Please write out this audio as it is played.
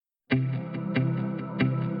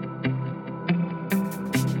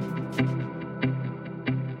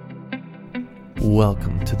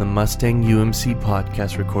Welcome to the Mustang UMC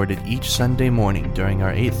podcast, recorded each Sunday morning during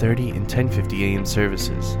our 8:30 and 10:50 a.m.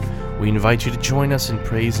 services. We invite you to join us in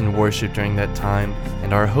praise and worship during that time,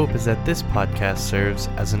 and our hope is that this podcast serves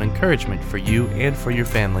as an encouragement for you and for your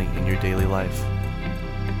family in your daily life.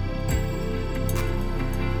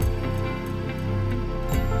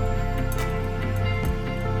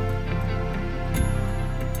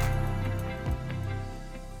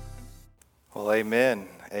 Well, amen.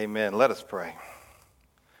 Amen. Let us pray.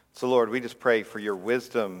 So, Lord, we just pray for your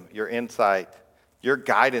wisdom, your insight, your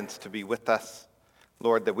guidance to be with us.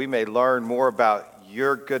 Lord, that we may learn more about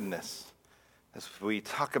your goodness as we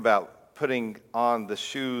talk about putting on the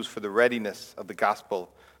shoes for the readiness of the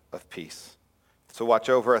gospel of peace. So watch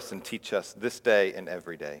over us and teach us this day and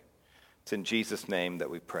every day. It's in Jesus' name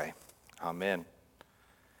that we pray. Amen.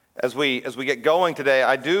 As we get going today,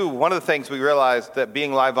 one of the things we realized that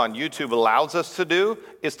being live on YouTube allows us to do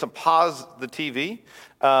is to pause the TV,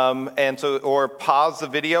 or pause the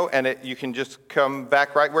video, and you can just come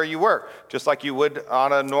back right where you were, just like you would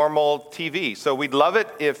on a normal TV. So we'd love it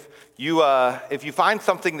if you find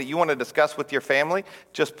something that you want to discuss with your family,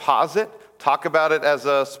 just pause it. Talk about it as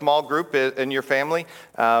a small group in your family,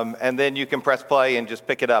 and then you can press play and just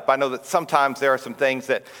pick it up. I know that sometimes there are some things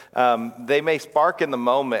that they may spark in the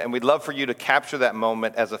moment, and we'd love for you to capture that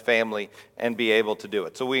moment as a family and be able to do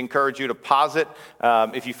it. So we encourage you to pause it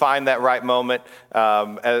if you find that right moment,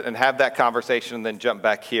 and have that conversation, and then jump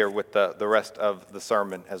back here with the rest of the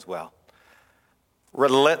sermon as well.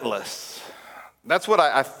 Relentless. That's what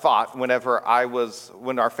I thought when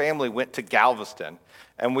our family went to Galveston.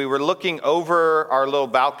 And we were looking over our little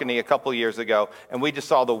balcony a couple years ago, and we just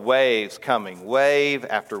saw the waves coming, wave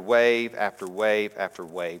after wave after wave after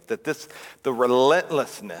wave. The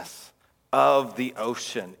relentlessness of the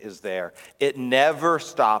ocean is there. It never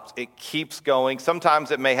stops. It keeps going.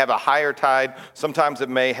 Sometimes it may have a higher tide. Sometimes it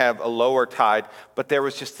may have a lower tide. But there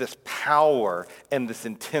was just this power and this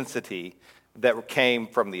intensity that came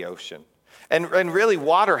from the ocean. And really,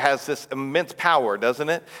 water has this immense power, doesn't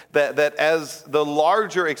it? That as the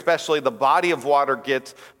larger, especially the body of water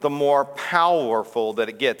gets, the more powerful that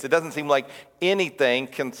it gets. It doesn't seem like anything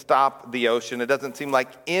can stop the ocean. It doesn't seem like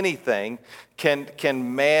anything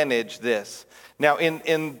can manage this. Now,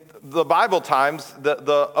 in the Bible times,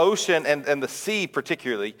 the ocean and the sea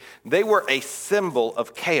particularly, they were a symbol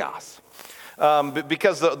of chaos.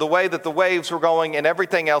 Because the way that the waves were going and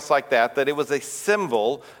everything else like that it was a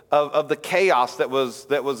symbol of the chaos that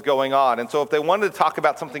was going on. And so if they wanted to talk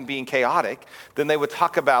about something being chaotic, then they would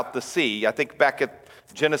talk about the sea. I think back at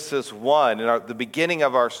Genesis 1, in the beginning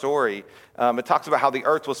of our story, it talks about how the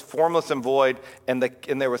earth was formless and void, and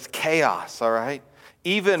there was chaos, all right?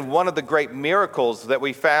 Even one of the great miracles that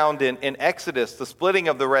we found in Exodus, the splitting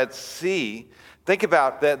of the Red Sea, think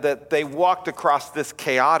about that they walked across this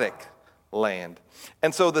chaotic land.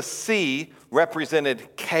 And so the sea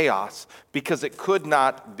represented chaos because it could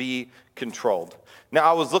not be controlled. Now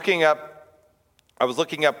I was looking up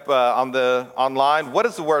online, what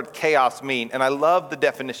does the word chaos mean? And I love the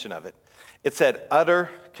definition of it. It said utter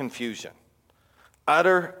confusion.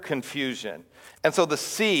 Utter confusion. And so the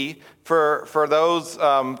sea, for those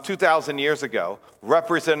 2,000 years ago,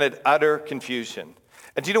 represented utter confusion.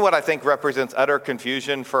 And do you know what I think represents utter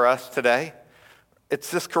confusion for us today? It's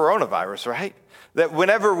this coronavirus, right? That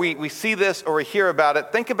whenever we see this or we hear about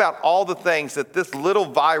it, think about all the things that this little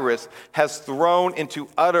virus has thrown into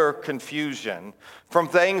utter confusion. From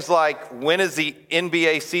things like, when is the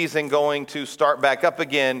NBA season going to start back up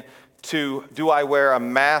again, to do I wear a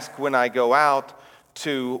mask when I go out,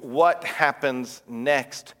 to what happens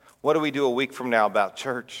next? What do we do a week from now about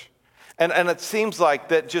church? And it seems like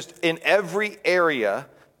that just in every area,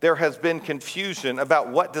 there has been confusion about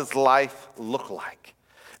what does life look like.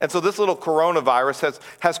 And so this little coronavirus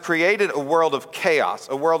has created a world of chaos,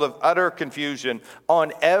 a world of utter confusion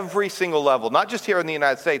on every single level, not just here in the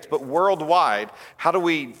United States, but worldwide. How do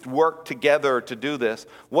we work together to do this?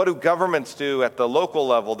 What do governments do at the local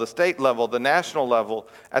level, the state level, the national level,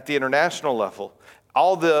 at the international level?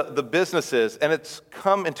 All the businesses, and it's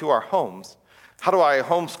come into our homes. How do I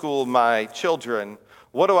homeschool my children?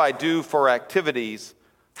 What do I do for activities?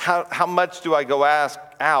 How much do I go ask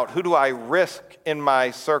out? Who do I risk in my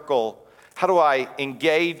circle? How do I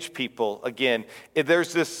engage people again?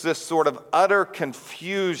 There's this sort of utter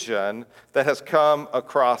confusion that has come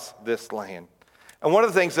across this land. And one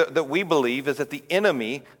of the things that we believe is that the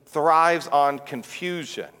enemy thrives on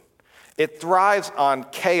confusion. It thrives on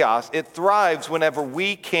chaos. It thrives whenever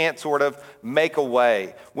we can't sort of make a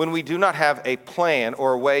way. When we do not have a plan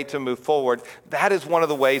or a way to move forward, that is one of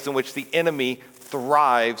the ways in which the enemy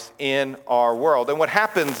thrives in our world. And what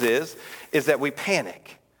happens is that we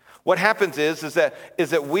panic. What happens is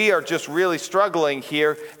that we are just really struggling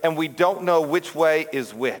here, and we don't know which way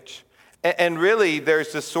is which. And really,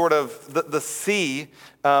 there's this sort of, the sea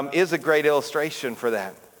is a great illustration for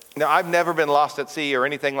that. Now, I've never been lost at sea or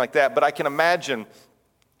anything like that, but I can imagine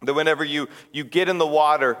that whenever you get in the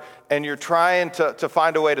water and you're trying to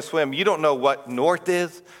find a way to swim, you don't know what north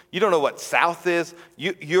is, you don't know what south is,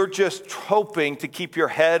 you're just hoping to keep your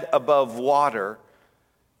head above water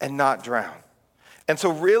and not drown. And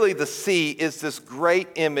so really the sea is this great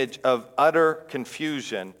image of utter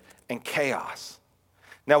confusion and chaos.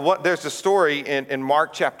 Now, there's a story in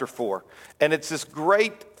Mark chapter 4, and it's this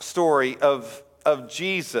great story of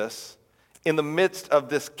Jesus in the midst of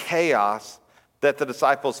this chaos that the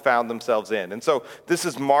disciples found themselves in. And so this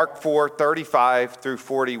is Mark 4, 35 through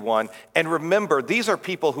 41. And remember, these are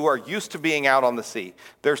people who are used to being out on the sea.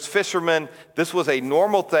 There's fishermen. This was a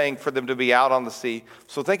normal thing for them to be out on the sea.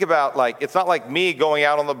 So think about, it's not like me going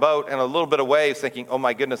out on the boat and a little bit of waves thinking, oh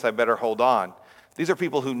my goodness, I better hold on. These are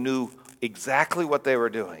people who knew exactly what they were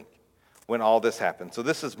doing when all this happened. So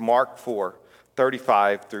this is Mark 4,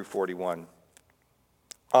 35 through 41.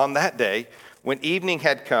 On that day, when evening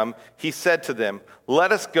had come, he said to them,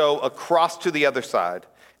 "Let us go across to the other side."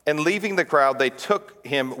 And leaving the crowd, they took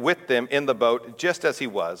him with them in the boat, just as he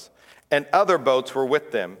was. And other boats were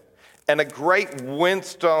with them. And a great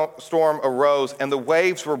windstorm arose, and the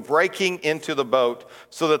waves were breaking into the boat,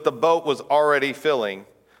 so that the boat was already filling.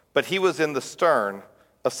 But he was in the stern,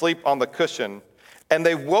 asleep on the cushion. And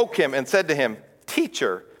they woke him and said to him,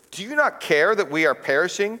 "Teacher, do you not care that we are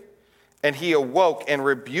perishing?" And he awoke and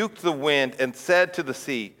rebuked the wind and said to the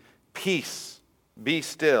sea, "Peace, be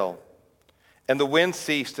still." And the wind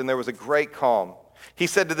ceased, and there was a great calm. He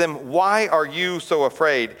said to them, "Why are you so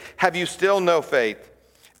afraid? Have you still no faith?"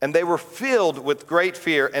 And they were filled with great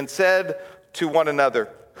fear and said to one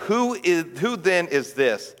another, Who then is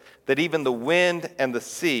this, that even the wind and the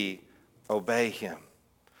sea obey him?"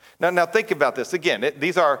 Now think about this. Again,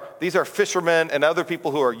 these are fishermen and other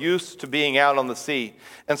people who are used to being out on the sea.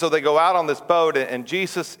 And so they go out on this boat, and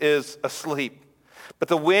Jesus is asleep. But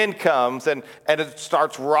the wind comes, and it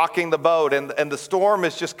starts rocking the boat, and the storm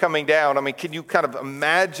is just coming down. I mean, can you kind of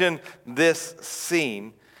imagine this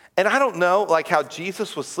scene? And I don't know, how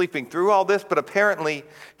Jesus was sleeping through all this, but apparently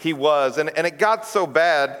he was. And it got so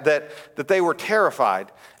bad that they were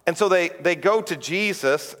terrified. And so they go to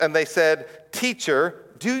Jesus, and they said, "Teacher,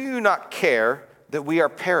 do you not care that we are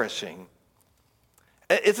perishing?"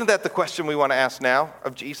 Isn't that the question we want to ask now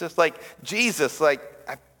of Jesus? Jesus, I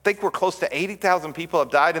think we're close to 80,000 people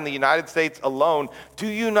have died in the United States alone. Do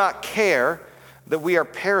you not care that we are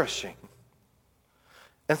perishing?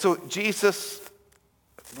 And so Jesus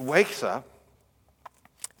wakes up.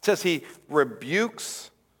 It says he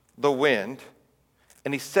rebukes the wind,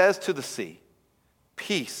 and he says to the sea,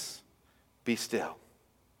 "Peace, be still."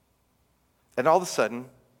 And all of a sudden,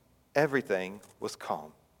 everything was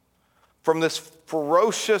calm. From this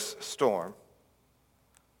ferocious storm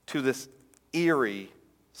to this eerie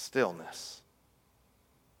stillness.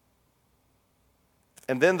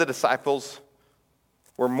 And then the disciples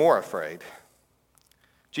were more afraid.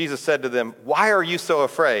 Jesus said to them, "Why are you so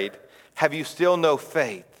afraid? Have you still no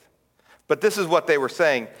faith?" But this is what they were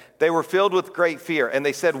saying. They were filled with great fear, and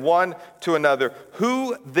they said one to another,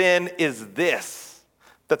 "Who then is this,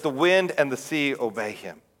 that the wind and the sea obey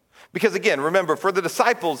him?" Because again, remember, for the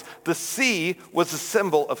disciples, the sea was a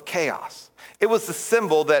symbol of chaos. It was the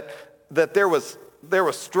symbol that there was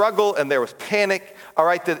struggle and there was panic, all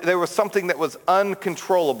right, that there was something that was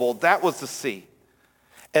uncontrollable. That was the sea.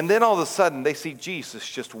 And then all of a sudden, they see Jesus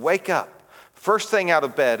just wake up, first thing out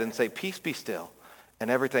of bed, and say, "Peace, be still," and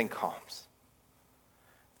everything calms.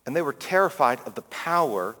 And they were terrified of the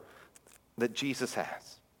power that Jesus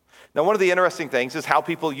has. Now, one of the interesting things is how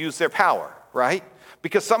people use their power, right?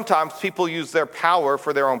 Because sometimes people use their power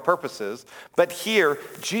for their own purposes, but here,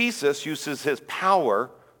 Jesus uses his power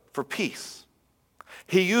for peace.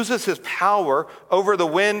 He uses his power over the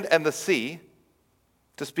wind and the sea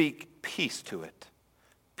to speak peace to it.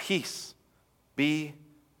 Peace, be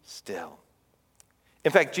still.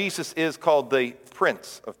 In fact, Jesus is called the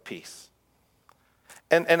Prince of Peace.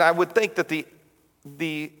 And I would think that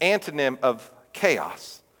the antonym of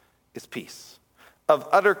chaos is peace. Of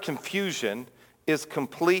utter confusion is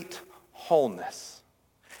complete wholeness.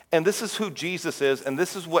 And this is who Jesus is, and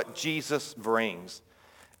this is what Jesus brings,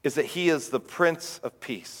 is that he is the Prince of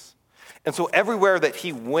Peace. And so everywhere that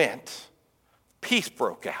he went, peace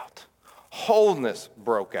broke out. Wholeness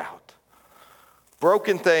broke out.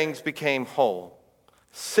 Broken things became whole.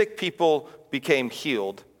 Sick people became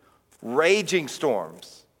healed. raging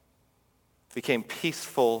storms became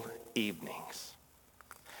peaceful evenings.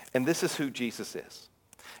 And this is who Jesus is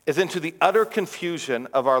into the utter confusion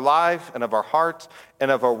of our life and of our hearts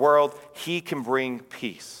and of our world, he can bring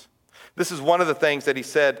peace. This is one of the things that he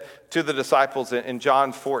said to the disciples in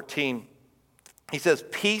John 14. He says,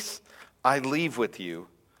 "Peace I leave with you,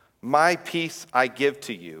 my peace I give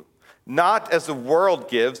to you. Not as the world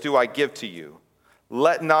gives do I give to you.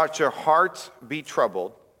 Let not your hearts be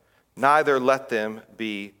troubled, neither let them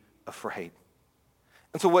be afraid."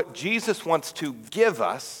 And so what Jesus wants to give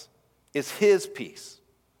us is his peace,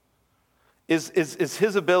 is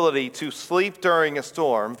his ability to sleep during a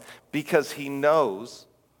storm because he knows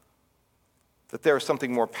that there is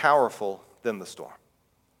something more powerful than the storm.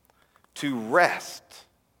 To rest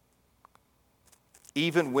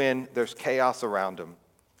even when there's chaos around him,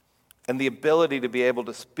 and the ability to be able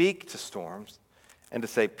to speak to storms and to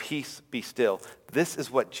say, "Peace, be still." This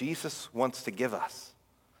is what Jesus wants to give us.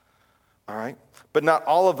 All right? But not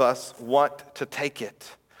all of us want to take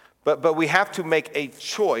it. But we have to make a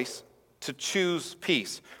choice to choose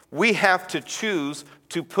peace. We have to choose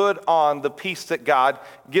to put on the peace that God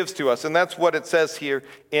gives to us. And that's what it says here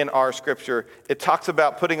in our scripture. It talks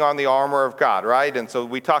about putting on the armor of God, right? And so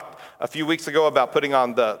we talked a few weeks ago about putting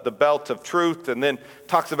on the belt of truth, and then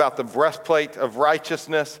talks about the breastplate of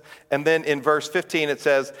righteousness. And then in verse 15 it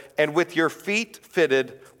says, "And with your feet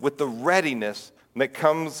fitted with the readiness that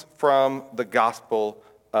comes from the gospel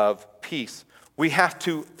of peace." We have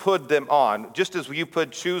to put them on. Just as you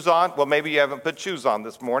put shoes on, well, maybe you haven't put shoes on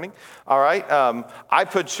this morning, all right? I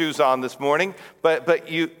put shoes on this morning, but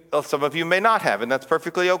some of you may not have, and that's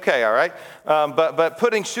perfectly okay, all right? But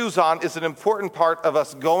putting shoes on is an important part of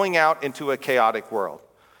us going out into a chaotic world.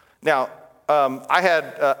 Now, I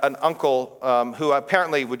had an uncle who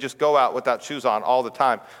apparently would just go out without shoes on all the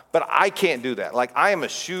time, but I can't do that. Like, I am a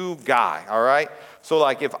shoe guy, all right? So,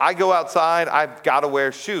 like, if I go outside, I've got to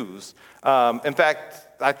wear shoes. In fact,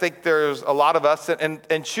 I think there's a lot of us,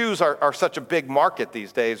 and shoes are such a big market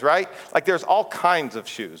these days, right? Like, there's all kinds of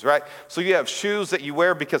shoes, right? So you have shoes that you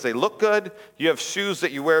wear because they look good. You have shoes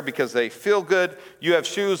that you wear because they feel good. You have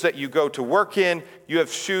shoes that you go to work in. You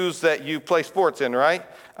have shoes that you play sports in, right?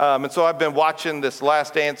 And so I've been watching this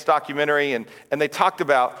Last Dance documentary, and they talked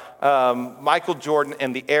about Michael Jordan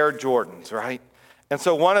and the Air Jordans, right? And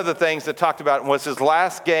so one of the things that talked about was his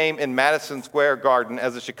last game in Madison Square Garden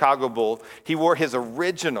as a Chicago Bull. He wore his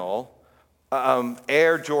original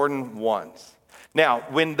Air Jordan 1s. Now,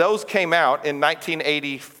 when those came out in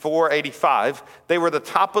 1984, 85, they were the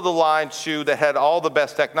top of the line shoe that had all the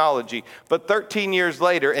best technology. But 13 years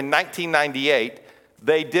later, in 1998,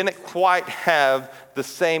 they didn't quite have the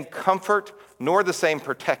same comfort nor the same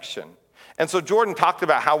protection. And so Jordan talked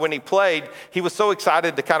about how when he played, he was so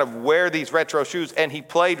excited to kind of wear these retro shoes, and he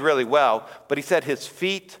played really well, but he said his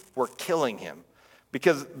feet were killing him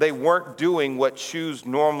because they weren't doing what shoes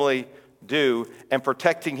normally do and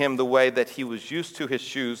protecting him the way that he was used to his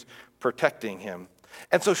shoes protecting him.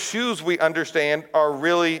 And so shoes, we understand, are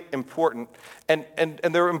really important, and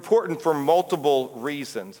they're important for multiple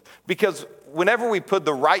reasons, because whenever we put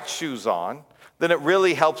the right shoes on, then it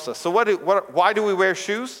really helps us. So why do we wear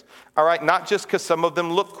shoes? All right, not just because some of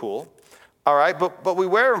them look cool, all right, but we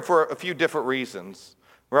wear them for a few different reasons,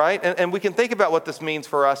 right? And we can think about what this means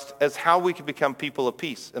for us as how we can become people of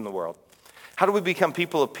peace in the world. How do we become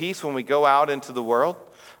people of peace when we go out into the world?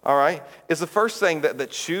 All right, is the first thing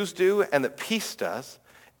that shoes do and that peace does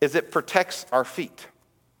is it protects our feet.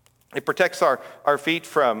 It protects our feet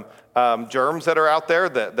from germs that are out there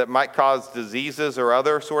that might cause diseases or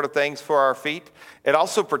other sort of things for our feet. It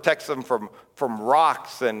also protects them from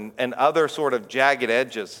rocks and other sort of jagged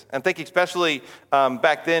edges. And think especially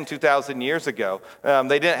back then, 2,000 years ago,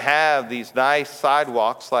 they didn't have these nice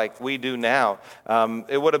sidewalks like we do now.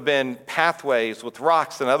 It would have been pathways with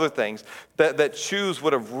rocks and other things that shoes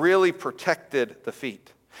would have really protected the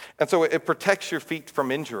feet. And so it protects your feet from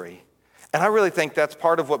injury. And I really think that's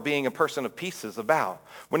part of what being a person of peace is about.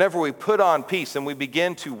 Whenever we put on peace and we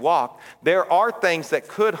begin to walk, there are things that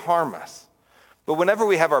could harm us. But whenever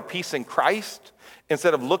we have our peace in Christ,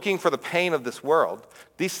 instead of looking for the pain of this world,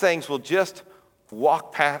 these things will just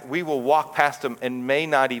walk past, we will walk past them and may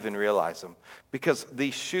not even realize them, because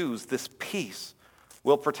these shoes, this peace,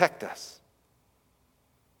 will protect us.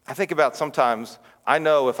 I think about sometimes, I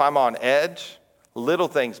know if I'm on edge, little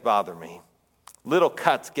things bother me. Little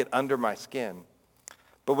cuts get under my skin.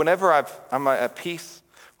 But whenever I'm at peace,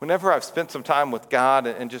 whenever I've spent some time with God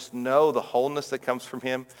and just know the wholeness that comes from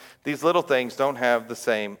Him, these little things don't have the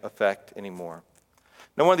same effect anymore.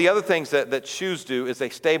 Now, one of the other things that shoes do is they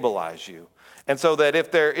stabilize you. And so that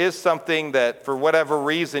if there is something that for whatever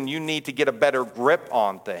reason you need to get a better grip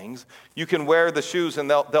on things, you can wear the shoes and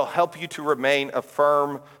they'll help you to remain a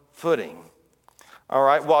firm footing. All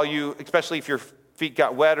right, while you, especially if your feet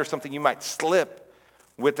got wet or something, you might slip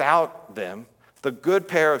without them. The good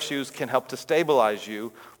pair of shoes can help to stabilize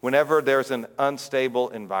you whenever there's an unstable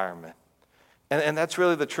environment. And that's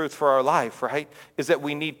really the truth for our life, right? Is that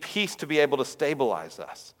we need peace to be able to stabilize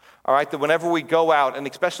us. All right, that whenever we go out, and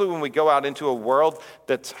especially when we go out into a world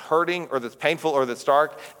that's hurting or that's painful or that's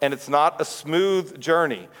dark, and it's not a smooth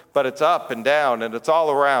journey, but it's up and down and it's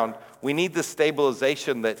all around, we need the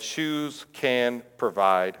stabilization that shoes can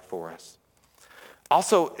provide for us.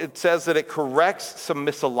 Also, it says that it corrects some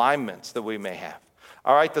misalignments that we may have.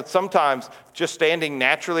 All right, that sometimes just standing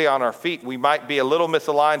naturally on our feet, we might be a little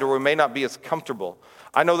misaligned or we may not be as comfortable.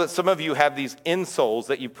 I know that some of you have these insoles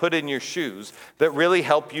that you put in your shoes that really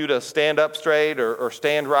help you to stand up straight or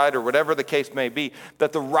stand right or whatever the case may be,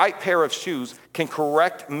 that the right pair of shoes can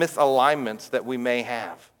correct misalignments that we may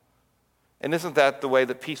have. And isn't that the way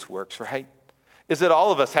that peace works, right? Is that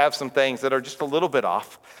all of us have some things that are just a little bit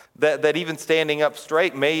off, that even standing up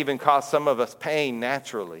straight may even cause some of us pain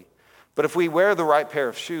naturally. But if we wear the right pair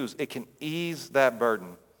of shoes, it can ease that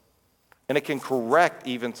burden. And it can correct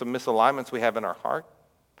even some misalignments we have in our heart.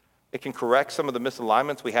 It can correct some of the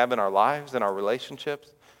misalignments we have in our lives and our relationships.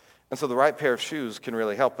 And so the right pair of shoes can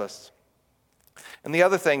really help us. And the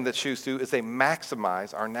other thing that shoes do is they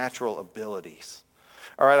maximize our natural abilities.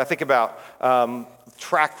 All right, I think about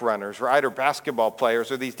track runners, right, or basketball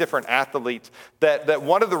players, or these different athletes, that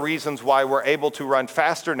one of the reasons why we're able to run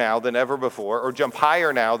faster now than ever before, or jump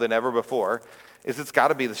higher now than ever before, is it's got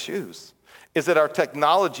to be the shoes. Is that our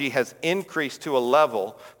technology has increased to a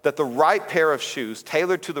level that the right pair of shoes,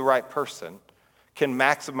 tailored to the right person, can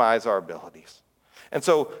maximize our abilities. And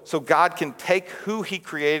so God can take who he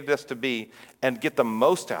created us to be and get the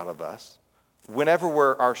most out of us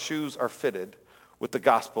whenever our shoes are fitted with the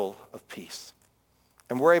gospel of peace.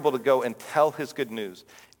 And we're able to go and tell his good news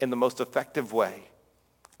in the most effective way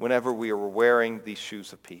whenever we are wearing these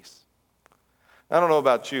shoes of peace. I don't know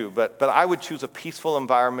about you, but I would choose a peaceful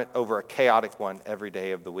environment over a chaotic one every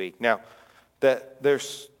day of the week. Now,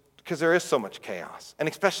 because there is so much chaos, and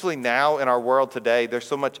especially now in our world today, there's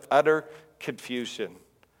so much utter confusion.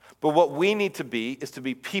 But what we need to be is to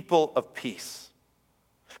be people of peace.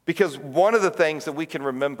 Because one of the things that we can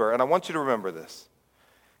remember, and I want you to remember this,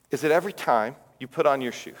 is that every time you put on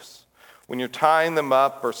your shoes, when you're tying them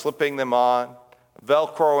up or slipping them on,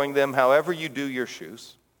 Velcroing them, however you do your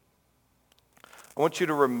shoes, I want you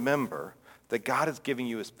to remember that God is giving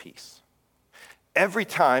you his peace. Every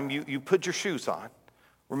time you put your shoes on,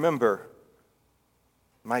 remember,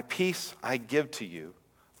 my peace I give to you,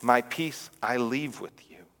 my peace I leave with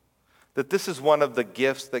you. That this is one of the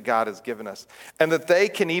gifts that God has given us. And that they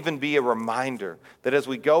can even be a reminder that as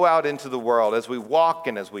we go out into the world, as we walk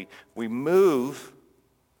and as we move,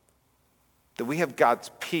 that we have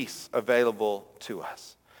God's peace available to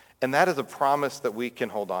us. And that is a promise that we can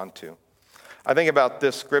hold on to. I think about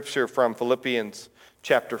this scripture from Philippians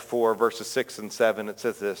chapter 4, verses 6 and 7. It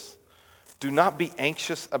says this: "Do not be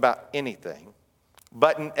anxious about anything,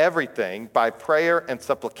 but in everything, by prayer and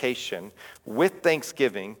supplication, with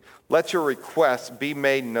thanksgiving, let your requests be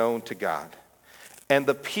made known to God. And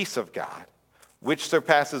the peace of God, which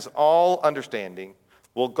surpasses all understanding,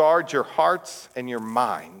 will guard your hearts and your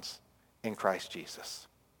minds in Christ Jesus."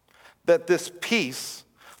 That this peace,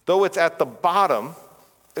 though it's at the bottom,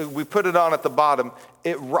 we put it on at the bottom,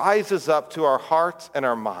 it rises up to our hearts and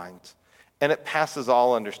our minds, and it passes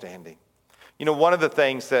all understanding. You know, one of the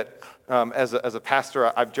things that, as a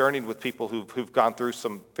pastor, I've journeyed with people who've gone through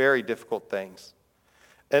some very difficult things.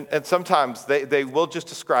 And sometimes they will just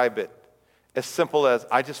describe it as simple as,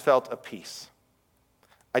 I just felt a peace.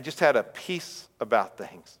 I just had a peace about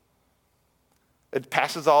things. It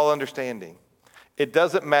passes all understanding. It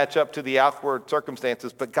doesn't match up to the outward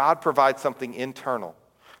circumstances, but God provides something internal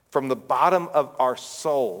from the bottom of our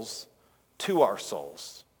souls to our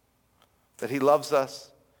souls, that he loves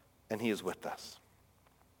us and he is with us.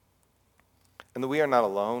 And that we are not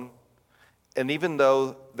alone. And even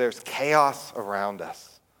though there's chaos around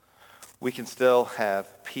us, we can still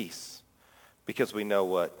have peace because we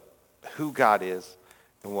know who God is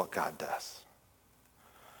and what God does.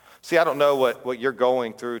 See, I don't know what you're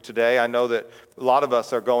going through today. I know that a lot of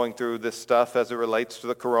us are going through this stuff as it relates to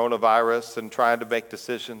the coronavirus and trying to make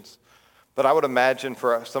decisions. But I would imagine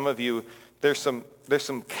for some of you, there's some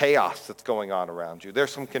chaos that's going on around you.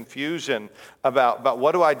 There's some confusion about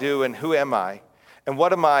what do I do and who am I? And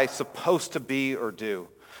what am I supposed to be or do?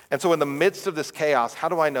 And so in the midst of this chaos, how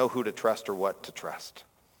do I know who to trust or what to trust?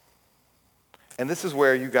 And this is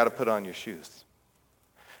where you got to put on your shoes.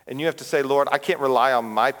 And you have to say, Lord, I can't rely on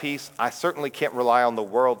my peace. I certainly can't rely on the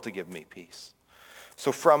world to give me peace.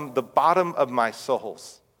 So from the bottom of my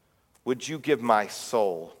souls, would you give my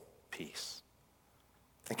soul peace?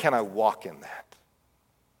 And can I walk in that?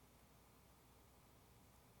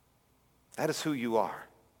 That is who you are.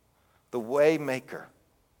 The way maker,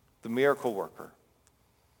 the miracle worker.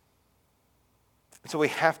 And so we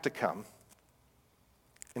have to come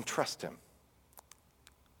and trust him.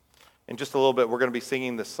 In just a little bit, we're going to be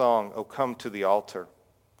singing this song, "Oh, Come to the Altar."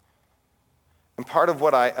 And part of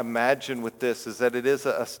what I imagine with this is that it is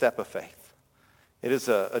a step of faith. It is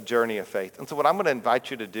a journey of faith. And so what I'm going to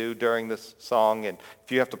invite you to do during this song, and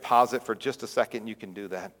if you have to pause it for just a second, you can do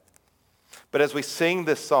that. But as we sing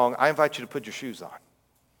this song, I invite you to put your shoes on.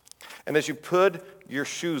 And as you put your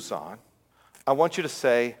shoes on, I want you to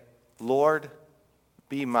say, Lord,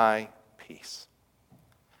 be my peace.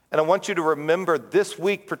 And I want you to remember this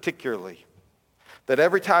week particularly that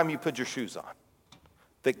every time you put your shoes on,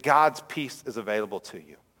 that God's peace is available to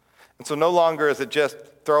you. And so no longer is it just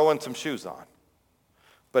throwing some shoes on,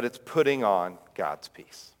 but it's putting on God's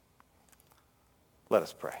peace. Let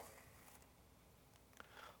us pray.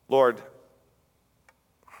 Lord,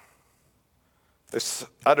 there's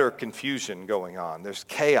utter confusion going on. There's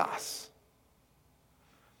chaos.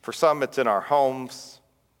 For some, it's in our homes.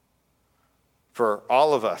 For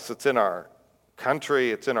all of us, it's in our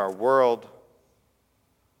country, it's in our world.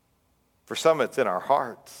 For some, it's in our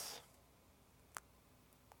hearts.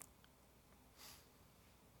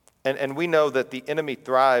 And we know that the enemy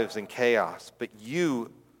thrives in chaos, but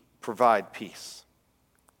you provide peace.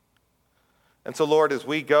 And so, Lord, as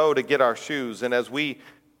we go to get our shoes and as we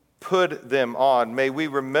put them on, may we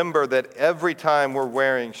remember that every time we're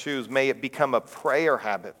wearing shoes, may it become a prayer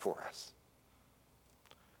habit for us.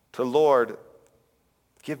 To Lord,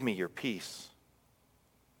 give me your peace.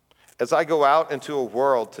 As I go out into a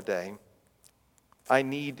world today, I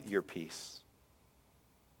need your peace.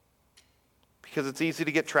 Because it's easy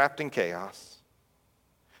to get trapped in chaos.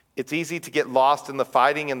 It's easy to get lost in the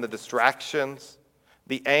fighting and the distractions,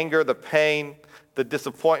 the anger, the pain, the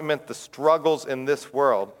disappointment, the struggles in this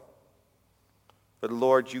world. But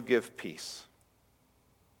Lord, you give peace.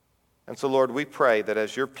 And so, Lord, we pray that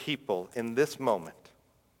as your people in this moment,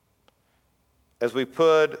 as we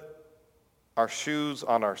put our shoes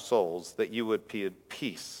on our souls, that you would put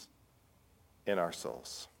peace in our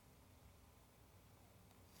souls.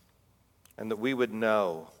 And that we would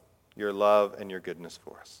know your love and your goodness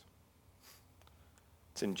for us.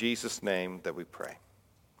 It's in Jesus' name that we pray.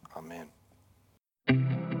 Amen.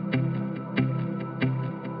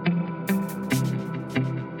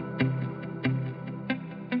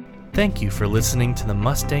 Thank you for listening to the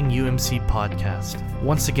Mustang UMC podcast.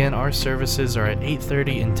 Once again, our services are at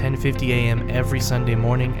 8:30 and 10:50 a.m. every Sunday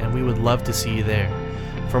morning, and we would love to see you there.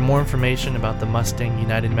 For more information about the Mustang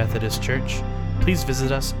United Methodist Church, please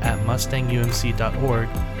visit us at mustangumc.org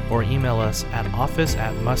or email us at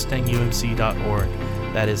office@mustangumc.org.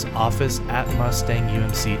 That is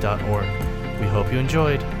office@mustangumc.org. We hope you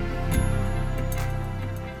enjoyed.